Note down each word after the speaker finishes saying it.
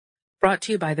Brought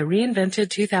to you by the reinvented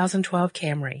 2012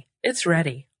 Camry. It's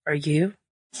ready. Are you?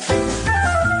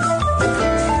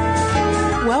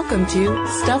 Welcome to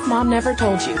Stuff Mom Never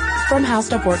Told You from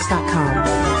HowStuffWorks.com.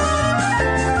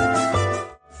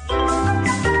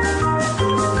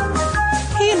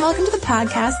 Hey, and welcome to the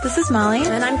podcast. This is Molly.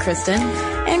 And I'm Kristen.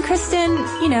 And Kristen,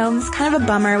 it's kind of a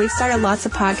bummer. We've started lots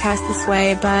of podcasts this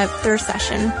way, but the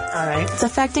recession. All right. It's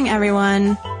affecting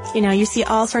everyone. You see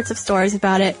all sorts of stories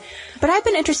about it. But I've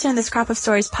been interested in this crop of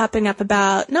stories popping up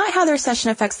about not how the recession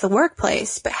affects the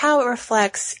workplace, but how it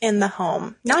reflects in the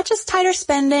home. Not just tighter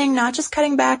spending, not just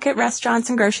cutting back at restaurants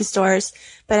and grocery stores,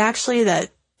 but actually the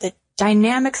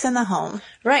dynamics in the home.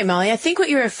 Right, Molly. I think what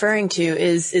you're referring to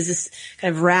is this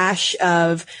kind of rash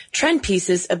of trend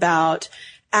pieces about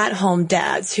at-home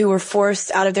dads who were forced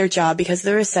out of their job because of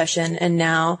the recession, and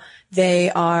now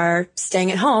they are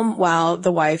staying at home while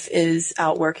the wife is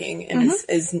out working and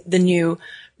is the new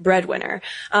breadwinner.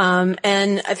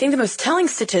 And I think the most telling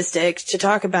statistic to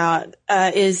talk about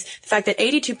is the fact that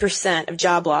 82% of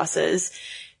job losses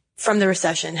from the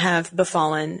recession have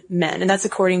befallen men. And that's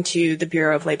according to the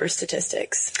Bureau of Labor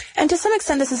Statistics. And to some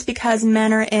extent, this is because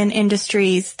men are in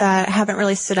industries that haven't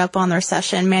really stood up on the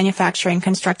recession, manufacturing,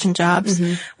 construction jobs,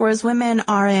 whereas women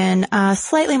are in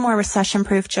slightly more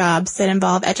recession-proof jobs that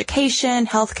involve education,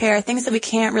 healthcare, things that we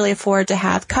can't really afford to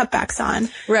have cutbacks on.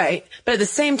 Right. But at the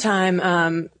same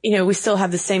time, we still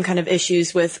have the same kind of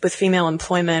issues with female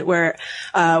employment where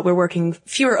we're working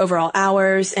fewer overall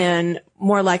hours and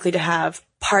more likely to have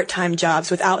part-time jobs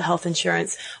without health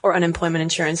insurance or unemployment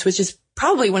insurance, which is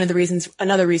probably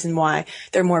another reason why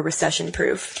they're more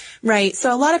recession-proof. Right.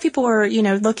 So a lot of people were,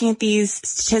 looking at these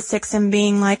statistics and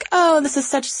being like, oh, this is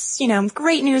such,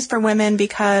 great news for women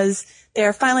because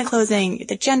they're finally closing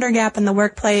the gender gap in the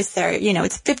workplace.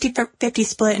 It's 50-50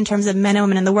 split in terms of men and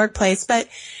women in the workplace, but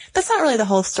that's not really the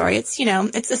whole story. It's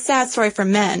a sad story for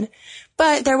men.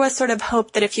 But there was sort of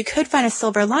hope that if you could find a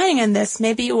silver lining in this,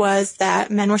 maybe it was that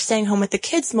men were staying home with the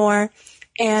kids more,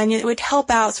 and it would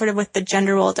help out sort of with the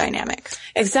gender role dynamic.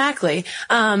 Exactly.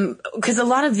 Because a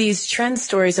lot of these trend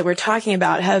stories that we're talking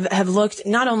about have looked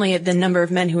not only at the number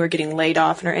of men who are getting laid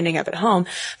off and are ending up at home,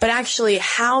 but actually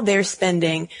how they're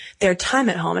spending their time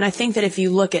at home. And I think that if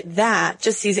you look at that,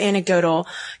 just these anecdotal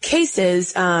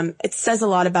cases, it says a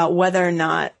lot about whether or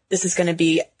not this is going to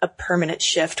be a permanent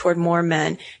shift toward more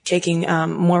men taking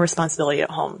more responsibility at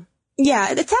home.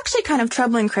 Yeah, it's actually kind of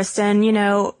troubling, Kristen.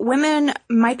 Women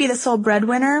might be the sole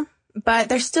breadwinner, but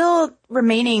they're still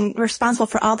remaining responsible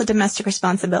for all the domestic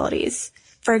responsibilities.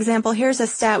 For example, here's a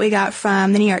stat we got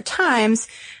from the New York Times.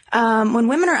 When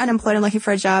women are unemployed and looking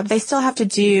for a job, they still have to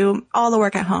do all the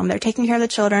work at home. They're taking care of the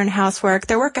children, housework.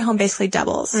 Their work at home basically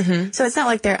doubles. So it's not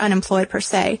like they're unemployed per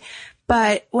se.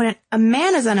 But when a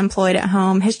man is unemployed at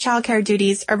home, his childcare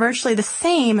duties are virtually the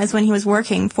same as when he was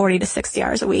working 40 to 60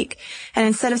 hours a week. And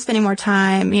instead of spending more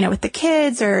time, with the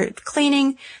kids or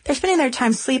cleaning, they're spending their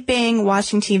time sleeping,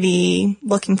 watching TV,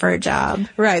 looking for a job.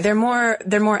 Right. They're more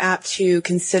apt to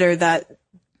consider that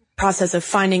process of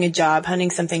finding a job, hunting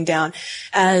something down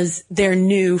as their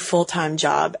new full-time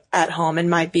job at home, and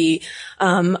might be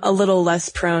a little less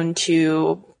prone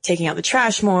to taking out the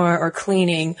trash more or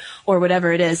cleaning or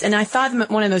whatever it is. And I thought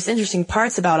one of the most interesting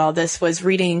parts about all this was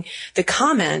reading the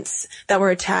comments that were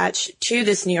attached to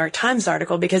this New York Times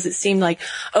article, because it seemed like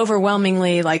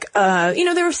overwhelmingly there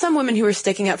were some women who were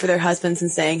sticking up for their husbands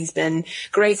and saying he's been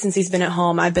great since he's been at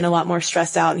home. I've been a lot more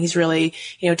stressed out and he's really,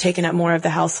 taken up more of the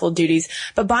household duties.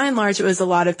 But by and large, it was a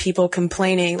lot of people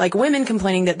complaining, like women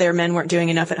complaining that their men weren't doing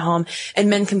enough at home, and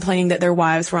men complaining that their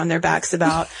wives were on their backs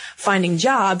about finding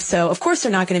jobs. So of course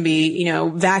they're not going to be,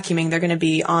 vacuuming. They're going to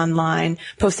be online,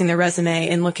 posting their resume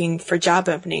and looking for job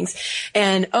openings.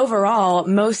 And overall,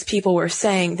 most people were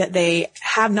saying that they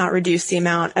have not reduced the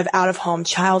amount of out-of-home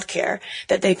childcare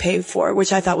that they pay for,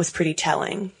 which I thought was pretty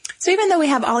telling. So even though we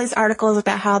have all these articles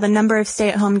about how the number of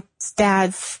stay-at-home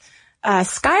dads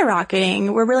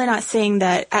skyrocketing, we're really not seeing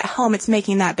that at home it's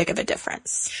making that big of a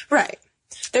difference. Right.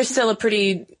 There's still a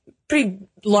pretty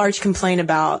large complaint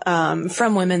about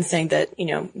from women saying that,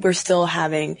 we're still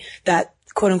having that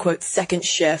quote unquote second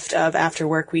shift of after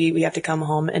work we have to come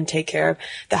home and take care of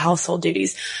the household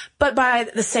duties. But by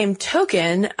the same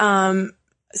token,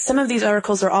 some of these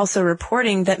articles are also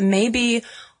reporting that maybe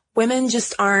women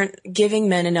just aren't giving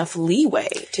men enough leeway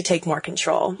to take more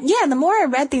control. Yeah, the more I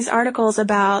read these articles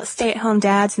about stay-at-home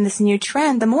dads and this new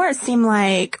trend, the more it seemed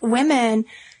like women,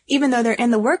 even though they're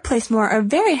in the workplace more, are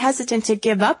very hesitant to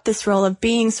give up this role of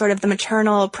being sort of the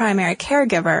maternal primary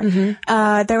caregiver.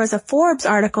 There was a Forbes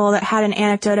article that had an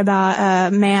anecdote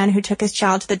about a man who took his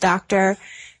child to the doctor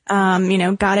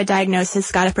got a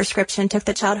diagnosis, got a prescription, took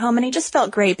the child home, and he just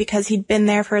felt great because he'd been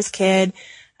there for his kid.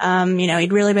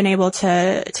 He'd really been able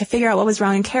to figure out what was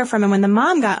wrong and care for him. And when the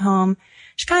mom got home,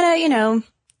 she kind of,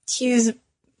 to use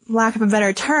lack of a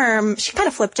better term, she kind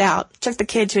of flipped out, took the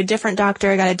kid to a different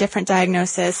doctor, got a different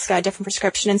diagnosis, got a different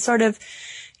prescription, and sort of,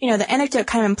 the anecdote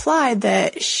kind of implied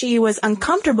that she was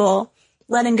uncomfortable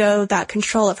letting go of that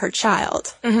control of her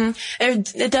child. Mm-hmm.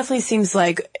 It definitely seems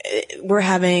like we're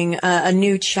having a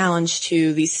new challenge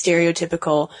to these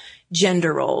stereotypical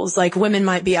gender roles. Like women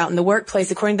might be out in the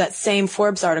workplace. According to that same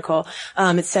Forbes article,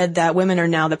 it said that women are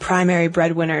now the primary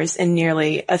breadwinners in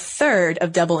nearly a third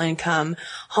of double income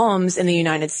homes in the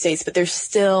United States. But there's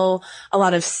still a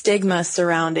lot of stigma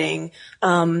surrounding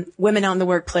women out in the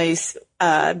workplace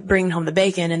bringing home the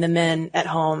bacon and the men at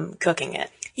home cooking it.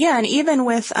 Yeah, and even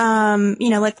with,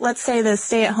 let's say the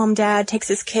stay-at-home dad takes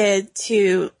his kid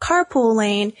to carpool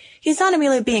lane, he's not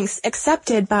immediately being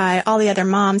accepted by all the other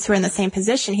moms who are in the same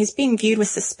position. He's being viewed with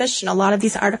suspicion. A lot of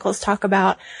these articles talk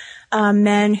about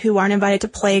men who aren't invited to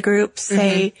play groups.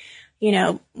 They,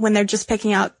 when they're just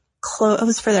picking out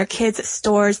clothes for their kids at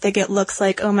stores, they get looks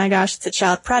like, oh my gosh, it's a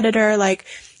child predator. Like,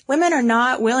 women are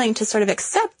not willing to sort of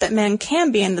accept that men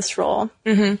can be in this role.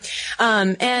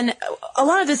 Mm-hmm. And a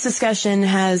lot of this discussion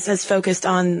has focused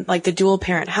on like the dual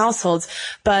parent households,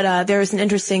 but there was an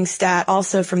interesting stat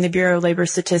also from the Bureau of Labor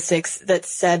Statistics that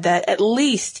said that at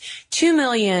least 2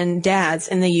 million dads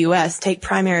in the U.S. take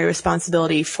primary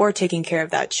responsibility for taking care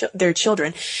of their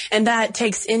children. And that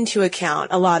takes into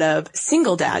account a lot of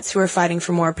single dads who are fighting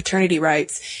for more paternity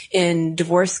rights in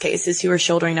divorce cases, who are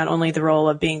shouldering not only the role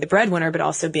of being the breadwinner, but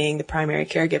also being the primary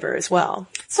caregiver as well.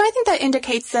 So I think that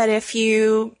indicates that if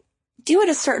you do it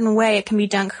a certain way, it can be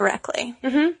done correctly.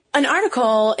 Mm-hmm. An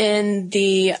article in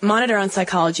the Monitor on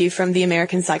Psychology from the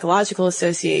American Psychological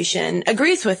Association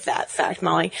agrees with that fact,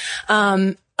 Molly.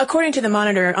 According to the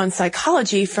Monitor on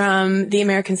Psychology from the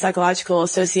American Psychological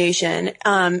Association,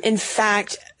 in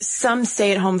fact, some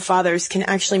stay-at-home fathers can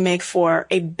actually make for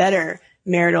a better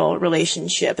marital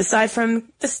relationship. Aside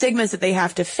from the stigmas that they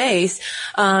have to face,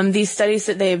 these studies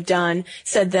that they've done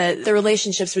said that the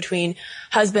relationships between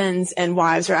husbands and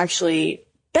wives are actually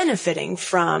benefiting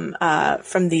from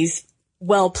these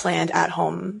well-planned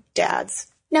at-home dads.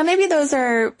 Now, maybe those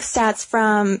are stats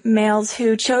from males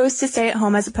who chose to stay at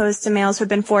home as opposed to males who have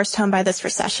been forced home by this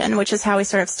recession, which is how we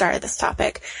sort of started this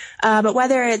topic. But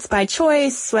whether it's by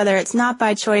choice, whether it's not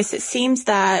by choice, it seems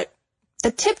that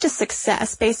the tip to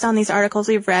success, based on these articles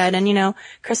we've read, and,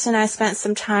 Kristen and I spent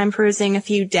some time perusing a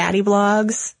few daddy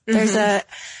blogs. Mm-hmm. There's a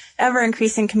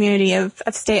ever-increasing community of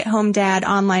stay-at-home dad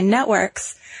online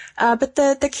networks. But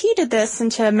the key to this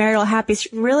and to marital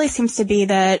happiness really seems to be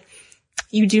that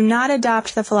you do not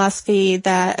adopt the philosophy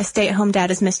that a stay-at-home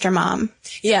dad is Mr. Mom.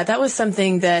 Yeah, that was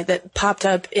something that popped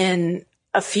up in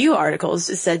a few articles.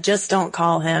 It said, just don't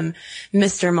call him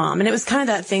Mr. Mom. And it was kind of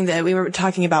that thing that we were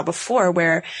talking about before,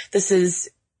 where this is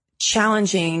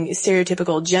challenging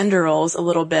stereotypical gender roles a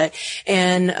little bit.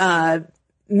 And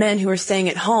men who are staying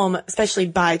at home, especially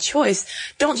by choice,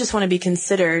 don't just want to be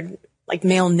considered like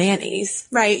male nannies.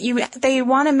 Right. They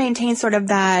want to maintain sort of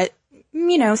that,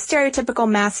 stereotypical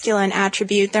masculine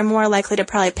attribute. They're more likely to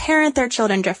probably parent their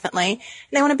children differently. And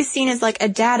they want to be seen as like a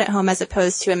dad at home as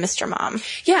opposed to a Mr. Mom.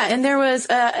 Yeah, and there was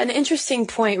an interesting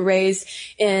point raised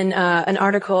in an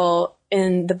article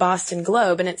in the Boston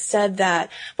Globe, and it said that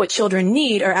what children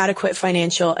need are adequate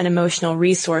financial and emotional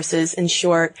resources, in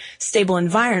short, stable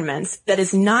environments that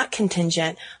is not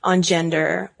contingent on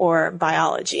gender or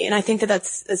biology. And I think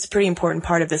that's a pretty important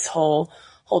part of this whole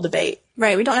debate.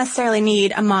 Right. We don't necessarily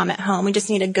need a mom at home. We just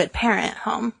need a good parent at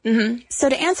home. Mm-hmm. So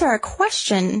to answer our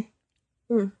question,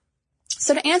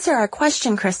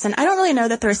 Kristen, I don't really know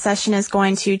that the recession is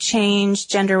going to change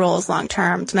gender roles long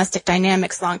term, domestic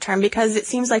dynamics long term, because it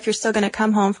seems like you're still going to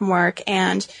come home from work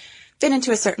and fit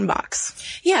into a certain box.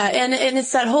 Yeah, and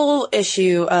it's that whole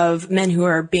issue of men who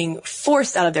are being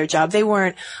forced out of their job. They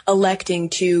weren't electing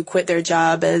to quit their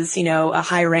job as, a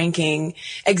high-ranking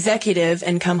executive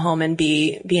and come home and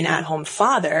be an at-home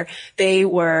father. They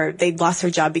lost their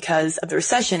job because of the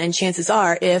recession, and chances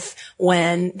are,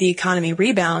 when the economy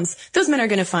rebounds, those men are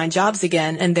going to find jobs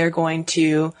again, and they're going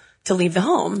to leave the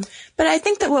home. But I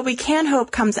think that what we can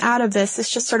hope comes out of this is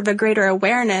just sort of a greater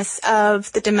awareness of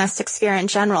the domestic sphere in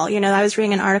general. I was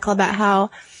reading an article about how,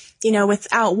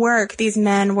 without work, these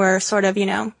men were sort of,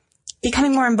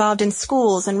 becoming more involved in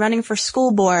schools and running for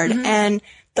school board. Mm-hmm. And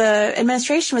the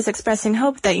administration was expressing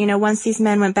hope that, once these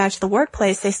men went back to the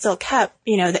workplace, they still kept,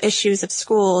 the issues of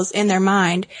schools in their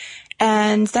mind.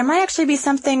 And there might actually be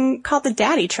something called the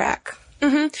daddy track.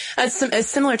 It's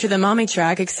similar to the mommy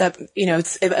track, except,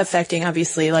 it's affecting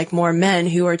obviously like more men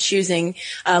who are choosing,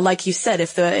 like you said,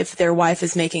 if their wife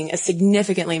is making a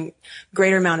significantly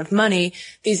greater amount of money,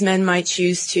 these men might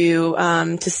choose to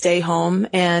stay home.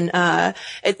 And,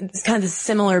 it's kind of the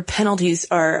similar penalties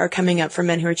are coming up for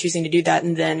men who are choosing to do that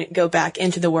and then go back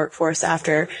into the workforce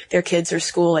after their kids are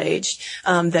school aged,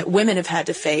 that women have had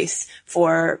to face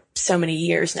for so many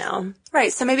years now.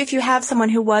 Right. So maybe if you have someone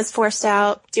who was forced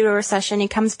out due to a recession, he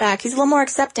comes back, he's a little more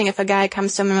accepting if a guy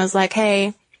comes to him and was like,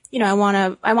 hey, I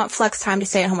want flex time to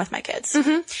stay at home with my kids.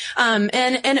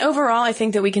 And overall, I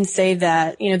think that we can say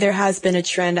that, there has been a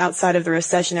trend outside of the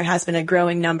recession. There has been a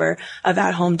growing number of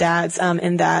at-home dads.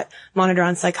 In that Monitor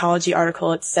on Psychology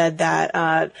article, it said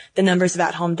that, the numbers of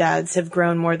at-home dads have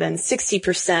grown more than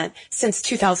 60% since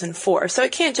 2004. So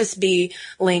it can't just be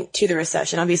linked to the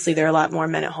recession. Obviously, there are a lot more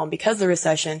men at home because of the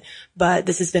recession, but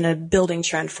this has been a building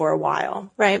trend for a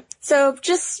while. Right. So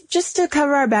just to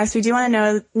cover our backs, we do want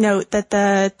to note that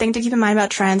the thing to keep in mind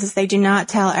about trends is they do not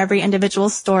tell every individual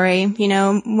story.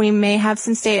 We may have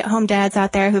some stay-at-home dads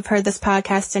out there who've heard this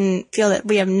podcast and feel that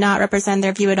we have not represented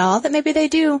their view at all, that maybe they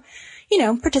do,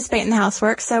 participate in the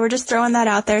housework. So we're just throwing that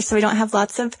out there so we don't have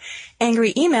lots of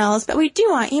angry emails. But we do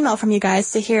want email from you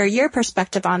guys to hear your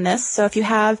perspective on this. So if you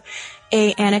have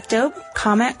a anecdote,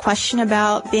 comment, question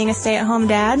about being a stay-at-home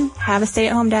dad, have a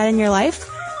stay-at-home dad in your life,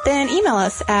 then email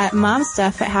us at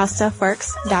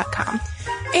momstuff@howstuffworks.com.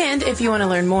 And if you want to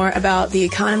learn more about the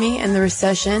economy and the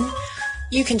recession,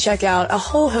 you can check out a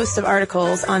whole host of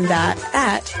articles on that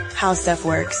at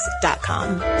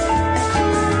howstuffworks.com.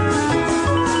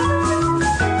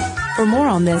 For more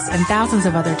on this and thousands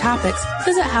of other topics,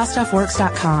 visit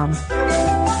howstuffworks.com.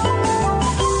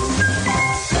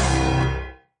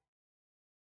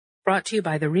 Brought to you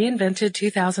by the reinvented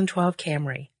 2012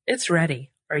 Camry. It's ready.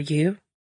 Are you?